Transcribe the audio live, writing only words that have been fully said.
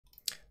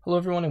Hello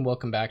everyone and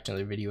welcome back to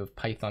another video of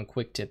Python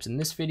quick tips. In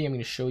this video I'm going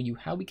to show you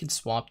how we can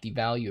swap the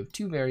value of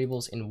two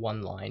variables in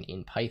one line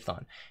in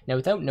Python. Now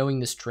without knowing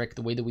this trick,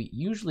 the way that we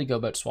usually go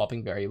about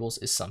swapping variables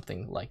is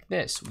something like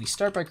this. We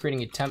start by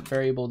creating a temp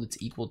variable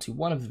that's equal to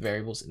one of the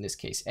variables, in this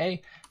case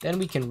a, then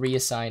we can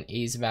reassign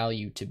a's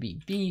value to be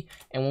b,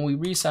 and when we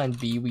reassign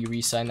b we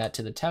reassign that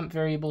to the temp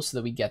variable so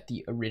that we get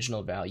the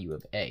original value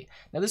of a.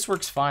 Now this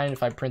works fine.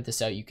 If I print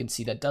this out you can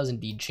see that does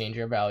indeed change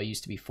our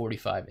values to be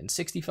 45 and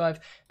 65,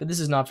 but this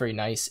is not very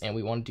nice and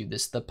we want to do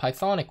this the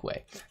Pythonic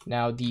way.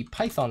 Now the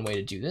Python way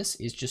to do this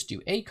is just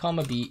do a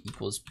comma b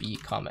equals b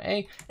comma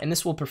a, and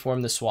this will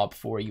perform the swap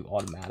for you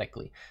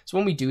automatically. So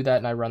when we do that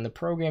and I run the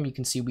program, you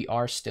can see we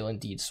are still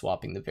indeed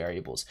swapping the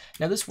variables.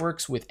 Now this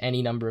works with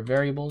any number of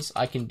variables.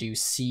 I can do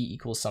c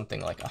equals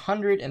something like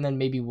 100, and then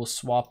maybe we'll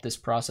swap this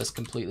process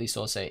completely.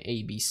 So I'll say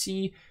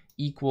abc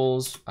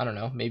equals, I don't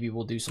know, maybe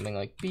we'll do something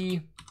like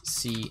b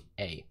c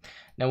a.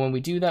 Now when we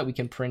do that, we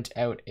can print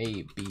out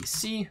a b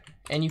c,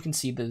 and you can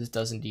see that this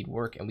does indeed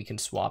work and we can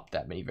swap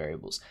that many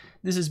variables.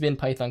 This has been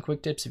Python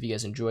Quick Tips. If you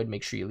guys enjoyed,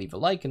 make sure you leave a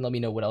like and let me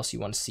know what else you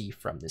want to see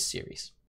from this series.